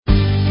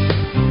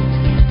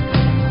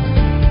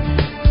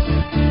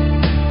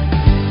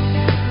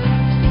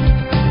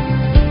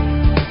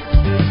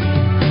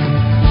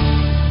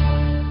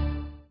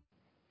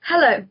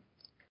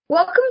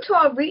Welcome to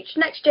our Reach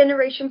Next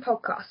Generation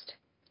podcast.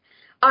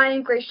 I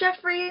am Grace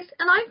Jeffries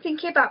and I'm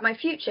thinking about my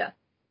future.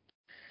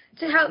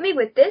 To help me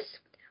with this,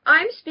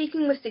 I am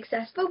speaking with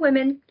successful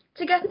women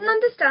to get an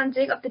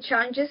understanding of the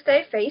challenges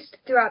they have faced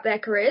throughout their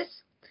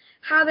careers,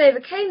 how they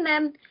overcame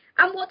them,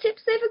 and what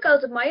tips they have for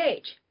girls of my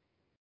age.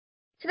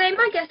 Today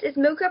my guest is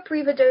Milka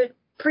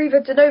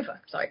Privodanova,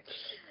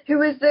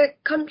 who is the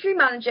country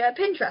manager at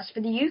Pinterest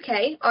for the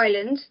UK,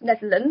 Ireland,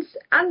 Netherlands,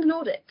 and the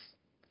Nordics.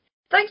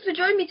 Thanks for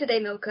joining me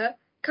today, Milka.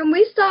 Can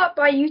we start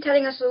by you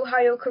telling us all how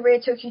your career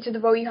took you to the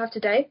role you have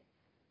today?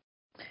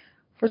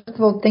 First of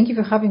all, thank you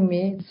for having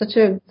me. It's such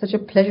a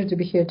pleasure to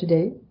be here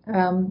today.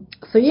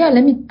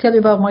 Let me tell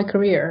you about my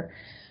career.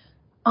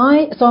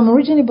 I'm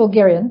originally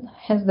Bulgarian,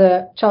 hence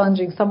the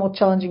somewhat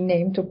challenging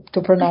name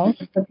to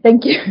pronounce. But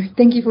thank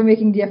you for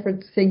making the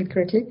effort to saying it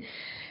correctly.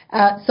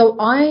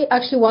 I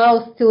actually, while I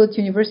was still at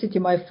university,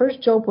 my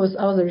first job was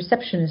I was a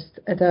receptionist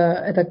at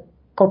a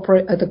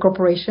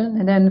corporation,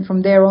 and then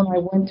from there on, I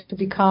went to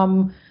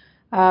become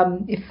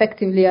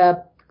effectively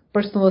a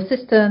personal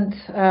assistant.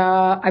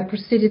 I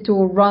proceeded to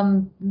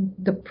run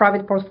the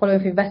private portfolio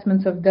of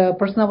investments of the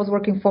person I was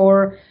working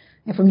for.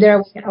 And from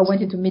there, I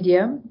went into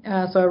media.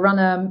 So I ran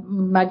a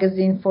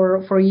magazine for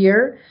a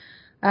year.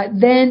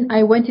 Then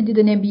I went and did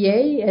an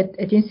MBA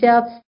at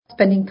INSEAD,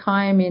 spending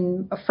time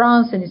in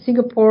France and in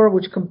Singapore,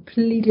 which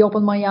completely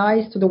opened my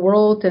eyes to the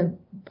world and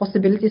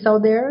possibilities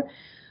out there.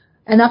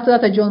 And after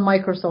that, I joined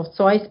Microsoft.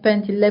 So I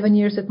spent 11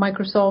 years at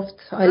Microsoft.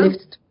 I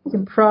lived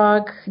in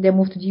Prague, then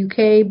moved to the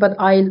UK, but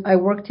I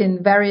worked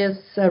in various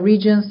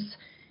regions,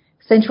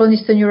 Central and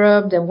Eastern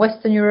Europe, then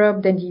Western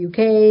Europe, then the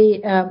UK.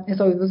 And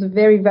so it was a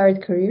very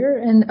varied career.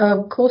 And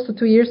close to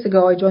 2 years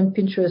ago, I joined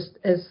Pinterest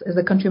as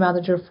a country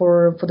manager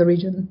for the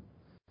region.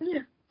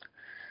 Yeah.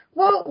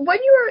 Well, when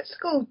you were at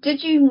school,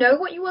 did you know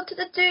what you wanted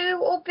to do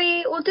or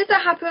be, or did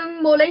that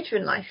happen more later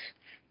in life?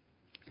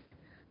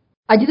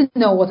 I didn't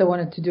know what I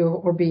wanted to do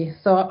or be.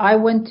 So I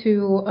went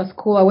to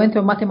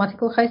a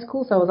mathematical high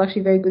school, so I was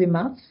actually very good in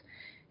maths.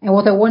 And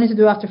what I wanted to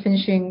do after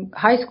finishing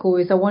high school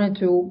is I wanted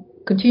to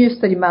continue to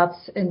study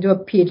maths and do a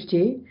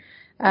PhD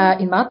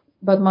in maths.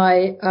 But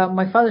my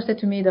father said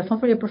to me, that's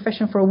not really a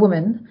profession for a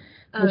woman.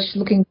 Which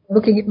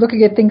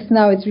looking at things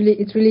now, it's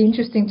really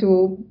interesting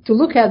to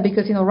look at,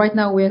 because right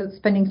now we're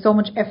spending so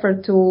much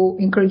effort to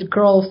encourage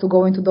girls to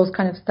go into those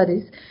kind of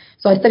studies.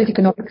 So I studied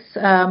economics,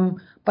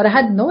 but I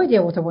had no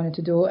idea what I wanted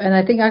to do. And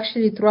I think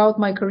actually throughout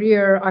my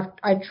career,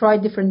 I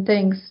tried different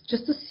things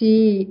just to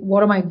see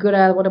what am I good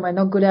at, what am I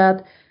not good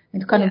at,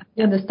 and to kind of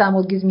understand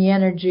what gives me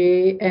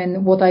energy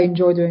and what I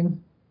enjoy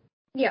doing.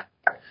 Yeah.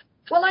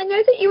 Well, I know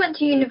that you went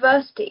to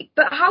university,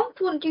 but how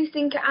important do you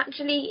think it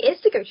actually is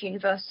to go to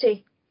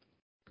university?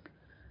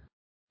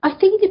 I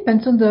think it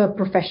depends on the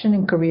profession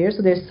and career.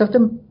 So there's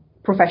certain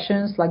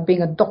professions like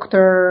being a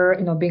doctor,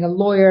 being a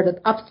lawyer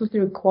that absolutely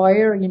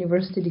require a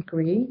university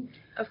degree.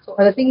 Of course.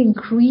 But I think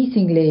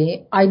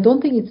increasingly, I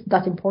don't think it's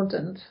that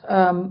important.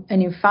 And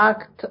in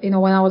fact,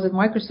 when I was at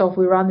Microsoft,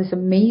 we ran this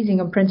amazing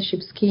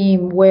apprenticeship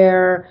scheme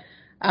where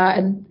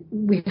and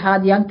we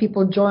had young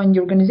people join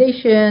the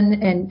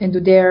organization and do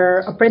their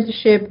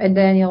apprenticeship. And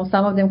then,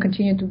 some of them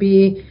continue to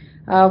be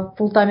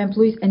full-time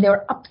employees, and they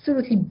are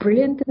absolutely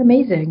brilliant and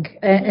amazing.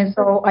 And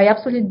so I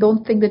absolutely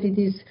don't think that it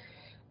is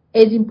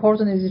as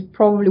important as it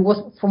probably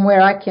was from where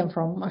I came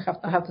from. I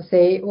have to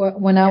say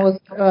when I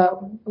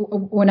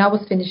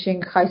was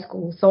finishing high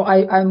school. So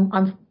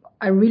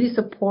I really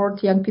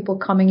support young people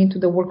coming into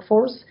the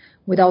workforce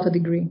without a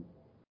degree.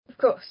 Of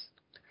course.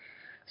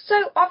 So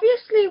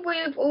obviously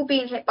we've all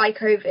been hit by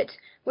COVID,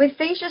 with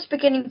things just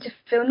beginning to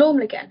feel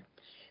normal again.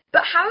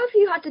 But how have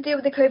you had to deal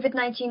with the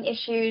COVID-19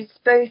 issues,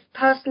 both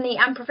personally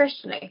and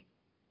professionally?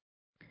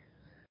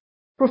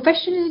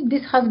 Professionally,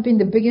 this has been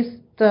the biggest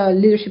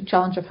leadership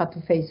challenge I've had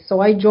to face. So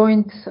I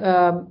joined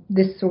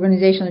this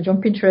organization, I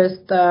joined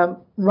Pinterest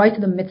right in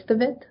the midst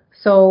of it.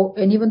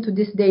 And even to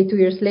this day, 2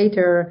 years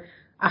later,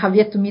 I have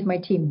yet to meet my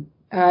team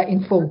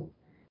in full.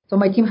 So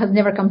my team has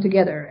never come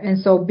together. And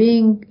so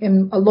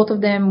a lot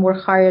of them were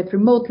hired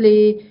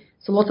remotely.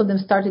 So lots of them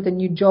started a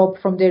new job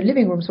from their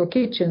living rooms or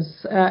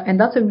kitchens. And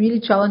that's a really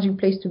challenging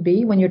place to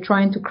be when you're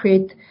trying to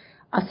create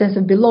a sense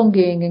of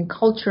belonging and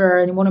culture,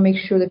 and you want to make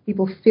sure that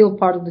people feel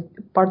part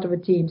of a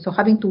team. So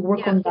having to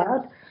work on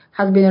that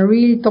has been a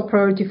really top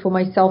priority for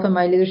myself and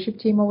my leadership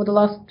team over the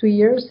last 2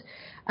 years.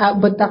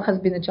 But that has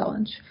been a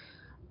challenge.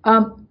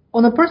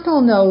 On a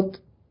personal note,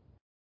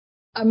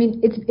 I mean,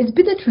 it's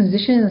been a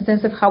transition in the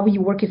sense of how we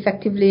work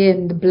effectively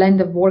and the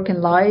blend of work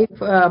and life.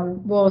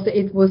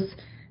 It was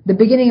the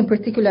beginning in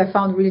particular I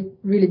found really,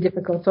 really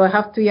difficult. So I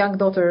have 2 young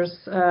daughters.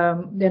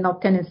 They're now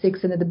 10 and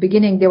 6. And at the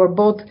beginning, they were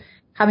both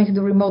having to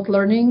do remote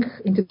learning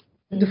into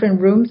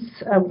different rooms.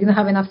 We didn't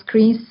have enough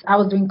screens. I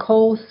was doing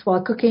calls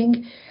while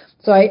cooking.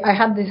 So I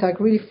had these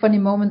really funny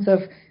moments of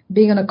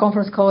being on a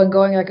conference call and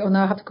going oh,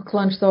 now I have to cook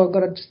lunch. So I've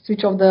got to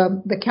switch off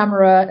the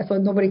camera so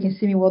nobody can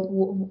see me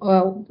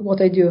what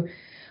I do.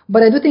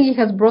 But I do think it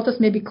has brought us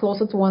maybe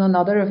closer to one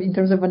another in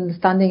terms of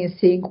understanding and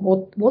seeing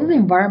what is the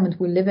environment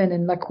we live in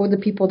and like who are the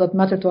people that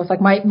matter to us.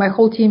 Like my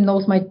whole team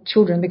knows my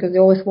children because they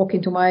always walk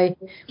into my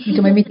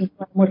meetings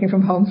when I'm working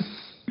from home.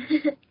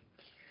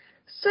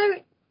 So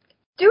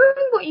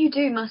doing what you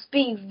do must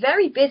be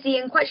very busy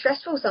and quite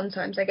stressful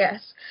sometimes, I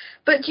guess.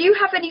 But do you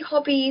have any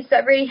hobbies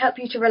that really help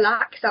you to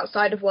relax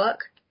outside of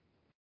work?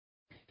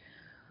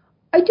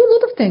 I do a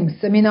lot of things.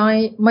 I mean,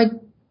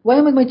 when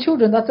I'm with my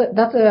children,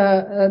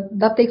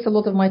 that takes a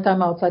lot of my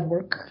time outside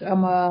work.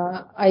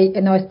 I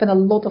spend a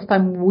lot of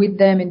time with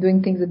them and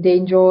doing things that they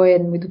enjoy,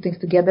 and we do things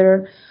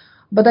together.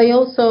 But I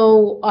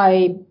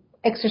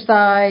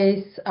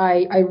exercise.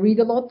 I read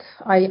a lot.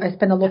 I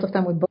spend a lot of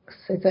time with books.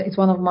 It's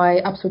one of my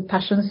absolute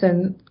passions,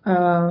 and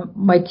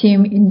my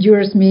team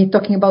endures me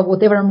talking about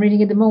whatever I'm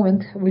reading at the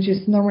moment, which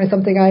is normally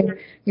something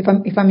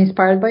if I'm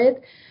inspired by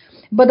it.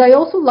 But I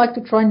also like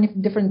to try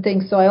different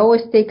things. So I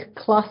always take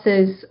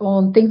classes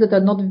on things that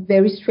are not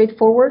very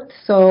straightforward.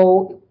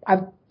 So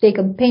I've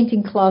taken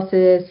painting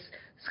classes,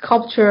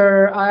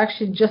 sculpture. I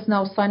actually just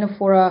now signed up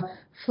for a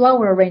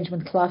flower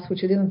arrangement class,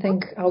 which I didn't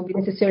think would be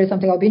necessarily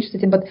something I'll be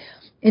interested in.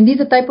 And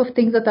these are type of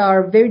things that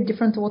are very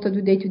different to what I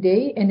do day to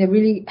day. And they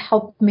really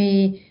help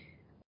me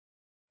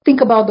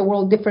think about the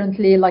world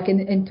differently, like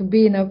and to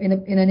be in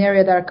an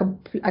area that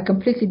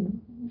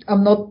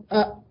I'm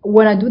not,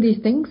 when I do these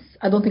things,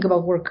 I don't think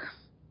about work,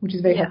 which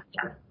is very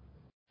helpful.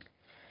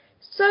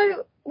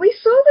 So we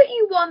saw that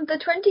you won the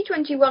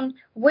 2021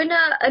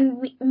 Winner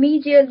and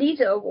Media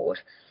Leader Award.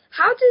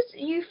 How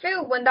did you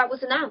feel when that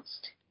was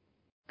announced?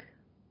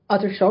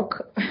 Utter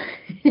shock.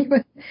 It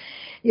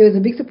was a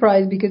big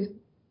surprise because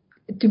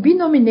to be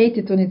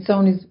nominated on its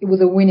own it was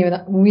a win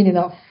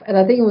enough. And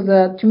I think it was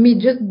to me,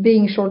 just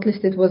being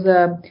shortlisted was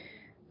a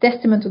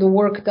testament to the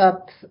work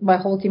that my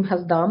whole team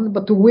has done.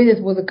 But to win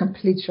it was a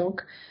complete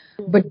shock.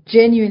 But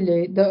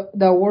genuinely,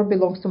 the award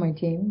belongs to my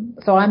team.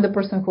 So I'm the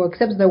person who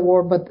accepts the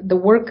award, but the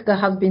work that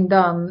has been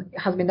done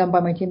by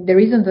my team. There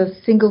isn't a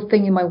single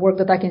thing in my work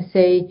that I can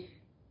say,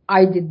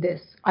 I did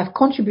this. I've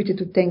contributed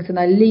to things and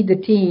I lead the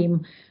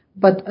team.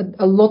 But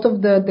a lot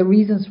of the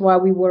reasons why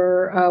we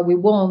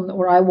won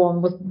or I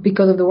won was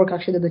because of the work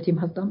actually that the team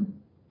has done.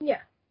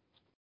 Yeah.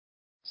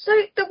 So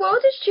the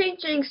world is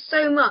changing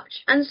so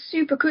much and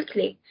super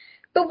quickly.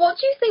 But what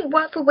do you think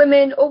work for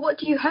women, or what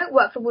do you hope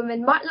work for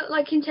women might look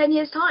like in 10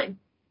 years' time?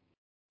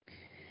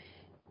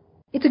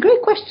 It's a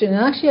great question.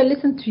 And actually, I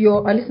listened to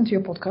your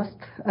podcast,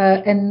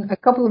 and a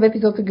couple of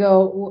episodes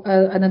ago,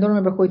 and I don't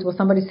remember who it was.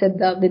 Somebody said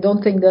that they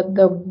don't think that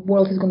the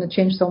world is going to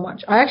change so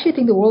much. I actually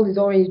think the world is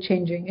already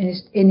changing, and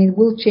it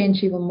will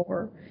change even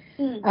more.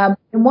 And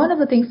one of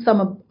the things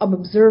I'm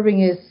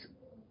observing is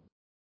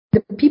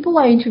the people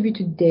I interview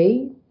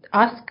today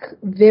ask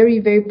very,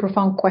 very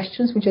profound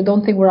questions, which I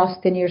don't think were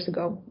asked 10 years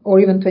ago or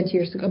even 20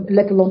 years ago,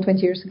 let alone 20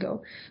 years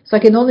ago. So I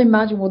can only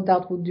imagine what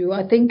that would do.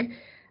 I think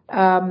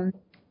the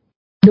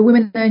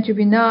women I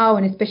interview now,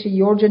 and especially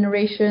your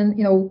generation,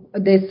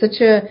 there's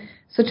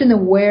such an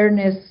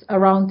awareness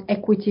around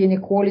equity and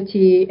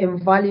equality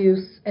and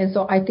values. And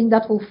so I think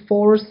that will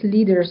force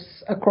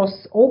leaders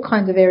across all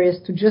kinds of areas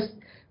to just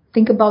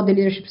think about the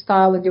leadership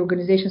style and the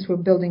organizations we're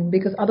building,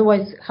 because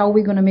otherwise, how are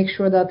we going to make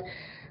sure that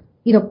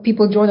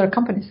people join our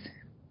companies?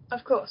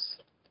 Of course.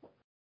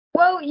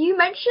 Well, you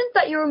mentioned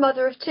that you're a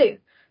mother of two,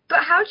 but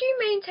how do you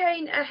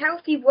maintain a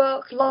healthy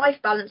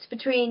work-life balance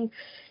between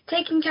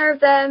taking care of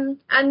them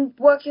and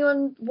working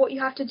on what you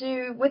have to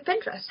do with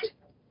Pinterest?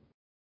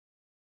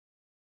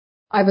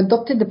 I've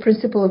adopted the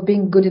principle of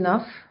being good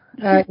enough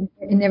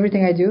in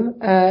everything I do,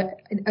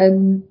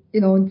 and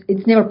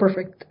it's never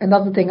perfect, and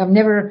that's the thing. I'm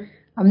never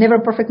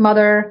a perfect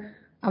mother.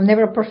 I'm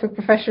never a perfect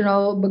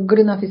professional, but good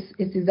enough is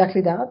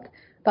exactly that.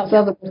 That's the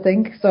other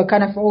thing. So I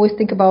kind of always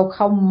think about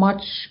how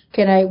much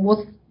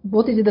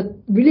what is it that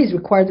really is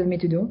required of me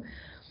to do.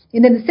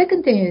 And then the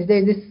second thing is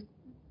there's this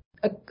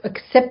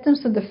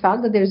acceptance of the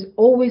fact that there's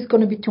always going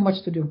to be too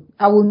much to do.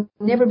 I will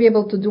never be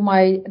able to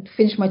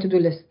finish my to-do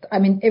list. I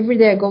mean, every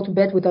day I go to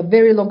bed with a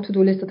very long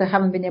to-do list that I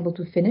haven't been able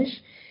to finish.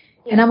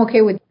 Yeah. And I'm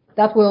okay with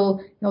that.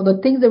 Will, the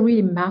things that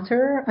really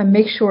matter, I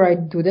make sure I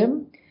do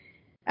them.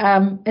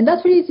 And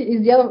that's really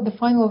is the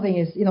final thing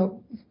is,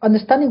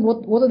 understanding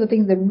what are the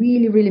things that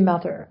really, really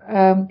matter.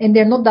 And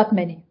they're not that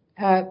many.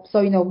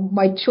 So,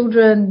 my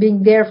children,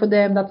 being there for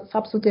them, that's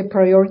absolutely a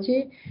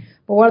priority.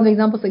 But one of the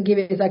examples I give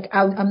is like,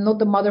 I'm not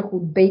the mother who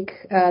would bake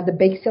the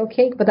bake sale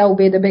cake, but I will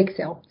be the bake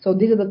sale. So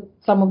these are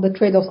some of the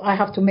trade-offs I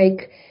have to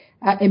make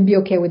and be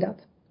okay with that.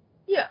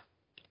 Yeah.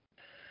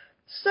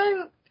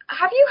 So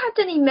have you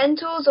had any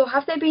mentors, or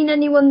have there been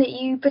anyone that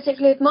you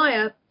particularly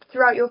admire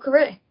throughout your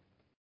career?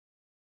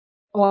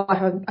 Oh,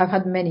 I've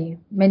had many.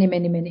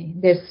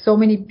 There's so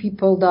many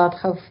people that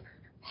have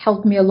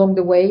helped me along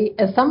the way.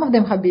 And some of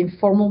them have been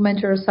formal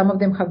mentors. Some of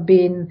them have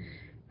been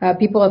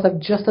people that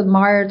I've just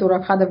admired or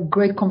I've had a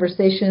great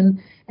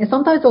conversation. And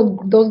sometimes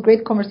those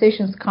great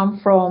conversations come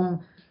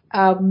from,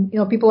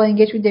 people I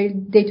engage with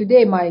day to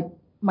day,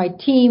 my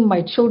team,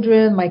 my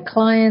children, my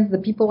clients, the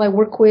people I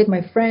work with,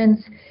 my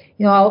friends.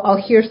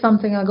 I'll hear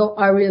something and I'll go,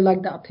 I really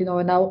like that,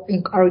 and I'll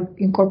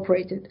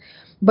incorporate it.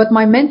 But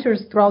my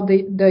mentors throughout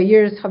the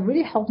years have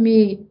really helped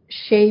me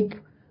shape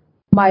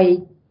my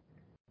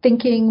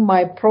thinking,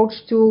 my approach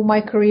to my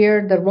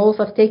career, the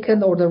roles I've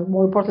taken, or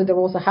more importantly, the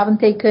roles I haven't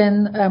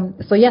taken.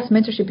 So yes,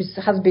 mentorship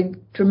has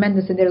been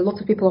tremendous, and there are lots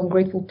of people I'm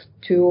grateful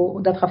to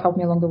that have helped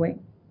me along the way.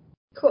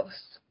 Of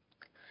course.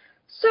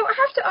 So I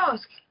have to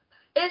ask,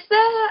 is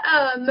there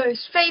a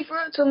most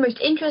favourite or most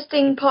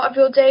interesting part of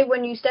your day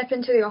when you step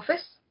into the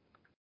office?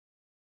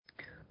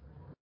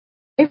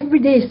 Every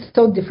day is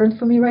so different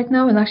for me right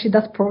now, and actually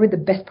that's probably the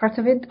best part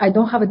of it. I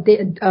don't have a day,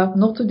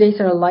 no 2 days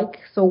are alike.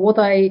 So what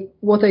I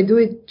do,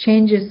 it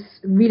changes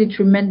really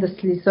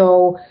tremendously.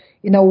 So,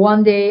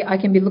 one day I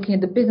can be looking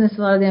at the business,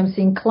 another day I'm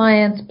seeing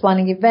clients,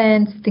 planning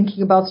events,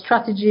 thinking about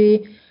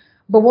strategy.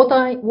 But what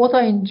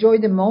I enjoy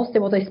the most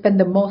and what I spend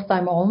the most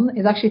time on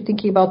is actually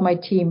thinking about my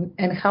team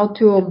and how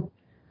to,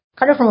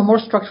 kind of from a more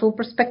structural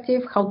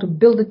perspective, how to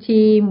build a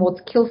team, what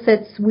skill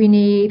sets we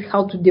need,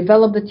 how to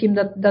develop the team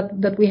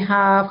that we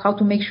have, how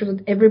to make sure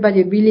that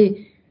everybody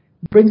really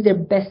brings their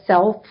best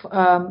self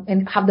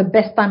and have the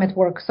best time at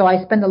work. So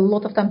I spend a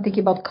lot of time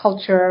thinking about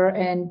culture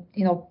and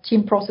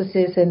team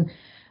processes and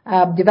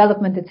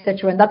development,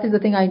 etc. And that is the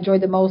thing I enjoy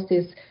the most,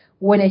 is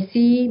when I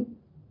see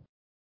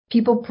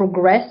people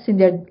progress in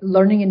their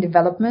learning and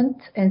development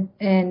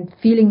and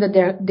feeling that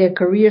their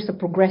careers are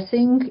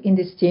progressing in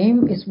this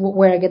team is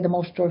where I get the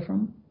most joy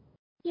from.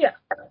 Yeah.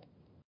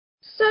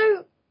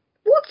 So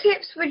what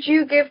tips would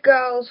you give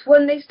girls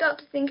when they start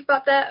to think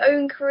about their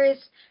own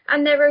careers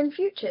and their own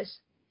futures?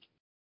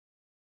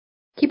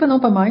 Keep an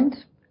open mind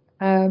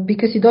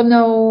because you don't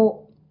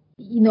know,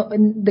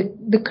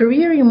 the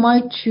career you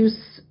might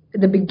choose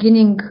at the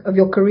beginning of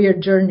your career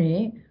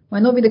journey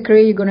might not be the career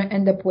you're going to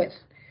end up with.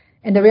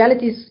 And the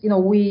reality is,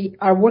 we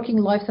are working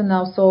lives are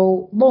now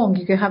so long.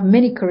 You can have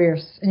many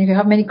careers, and you can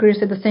have many careers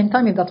at the same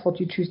time if that's what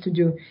you choose to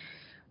do.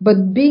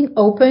 But being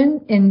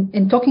open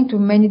and talking to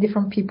many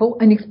different people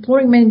and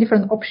exploring many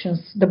different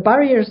options. The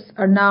barriers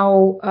are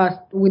now,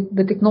 with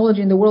the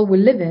technology in the world we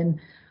live in,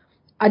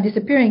 are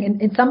disappearing.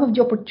 And some of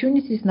the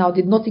opportunities now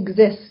did not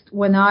exist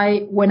when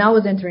I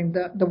was entering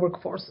the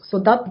workforce. So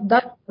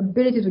that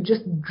ability to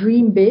just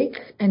dream big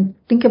and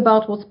think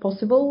about what's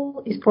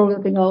possible is probably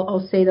the thing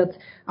I'll say that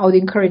I would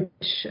encourage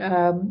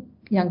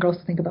young girls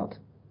to think about.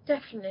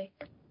 Definitely.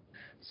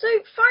 So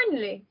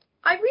finally,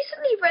 I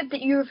recently read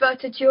that you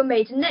reverted to your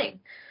maiden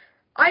name.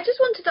 I just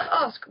wanted to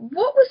ask,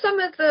 what were some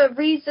of the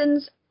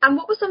reasons and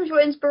what was some of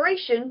your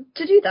inspiration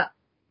to do that?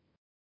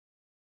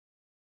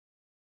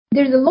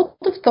 There's a lot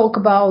of talk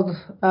about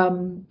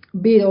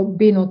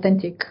being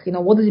authentic.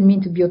 What does it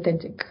mean to be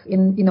authentic?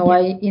 In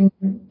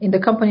the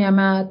company I'm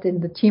at, in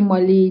the team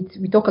I lead,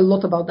 we talk a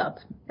lot about that.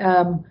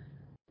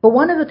 But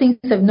one of the things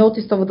I've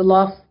noticed over the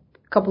last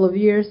couple of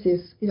years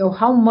is,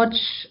 how much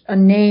a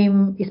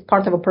name is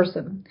part of a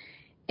person.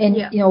 And,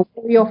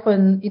 very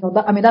often,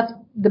 that's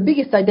the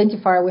biggest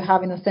identifier we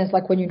have in a sense,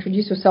 like when you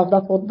introduce yourself,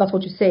 that's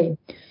what you say.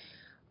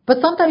 But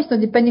sometimes,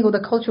 depending on the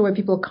culture where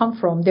people come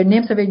from, their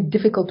names are very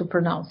difficult to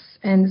pronounce.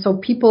 And so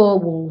people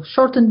will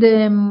shorten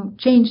them,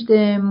 change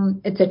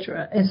them,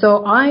 etc. And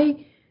so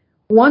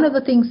one of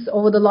the things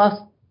over the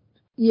last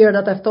year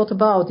that I've thought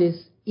about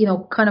is,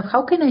 kind of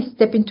how can I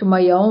step into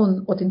my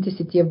own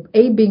authenticity of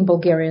being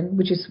Bulgarian,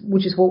 which is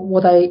one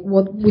of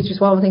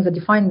the things that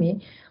define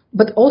me,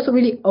 but also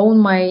really own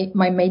my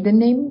maiden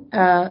name,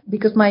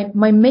 because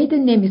my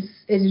maiden name is,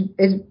 as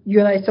you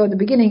and I saw at the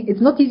beginning, it's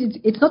not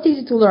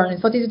easy to learn,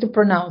 it's not easy to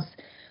pronounce.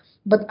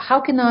 But how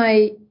can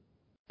I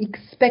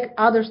expect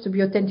others to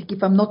be authentic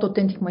if I'm not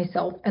authentic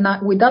myself? And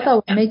with that, I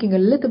was making a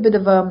little bit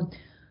of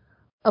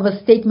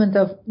a statement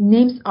of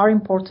names are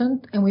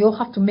important, and we all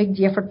have to make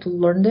the effort to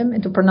learn them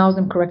and to pronounce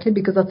them correctly,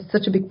 because that's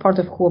such a big part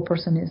of who a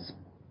person is.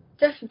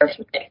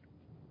 Definitely.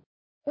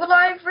 Well,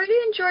 I've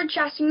really enjoyed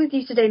chatting with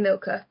you today,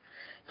 Milka.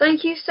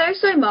 Thank you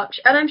so much,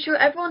 and I'm sure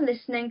everyone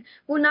listening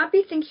will now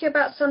be thinking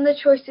about some of the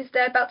choices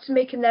they're about to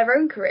make in their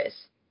own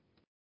careers.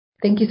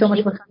 Thank you so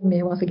much for having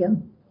me once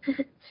again.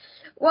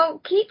 Well,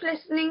 keep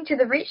listening to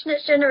the Reach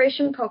Next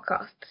Generation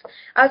podcasts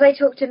as I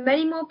talk to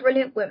many more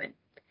brilliant women.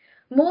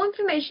 More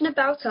information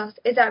about us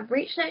is at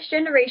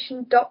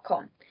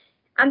reachnextgeneration.com.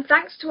 And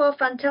thanks to our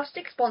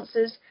fantastic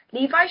sponsors,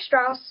 Levi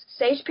Strauss,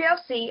 Sage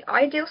PLC,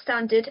 Ideal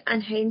Standard,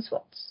 and Haynes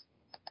Watts.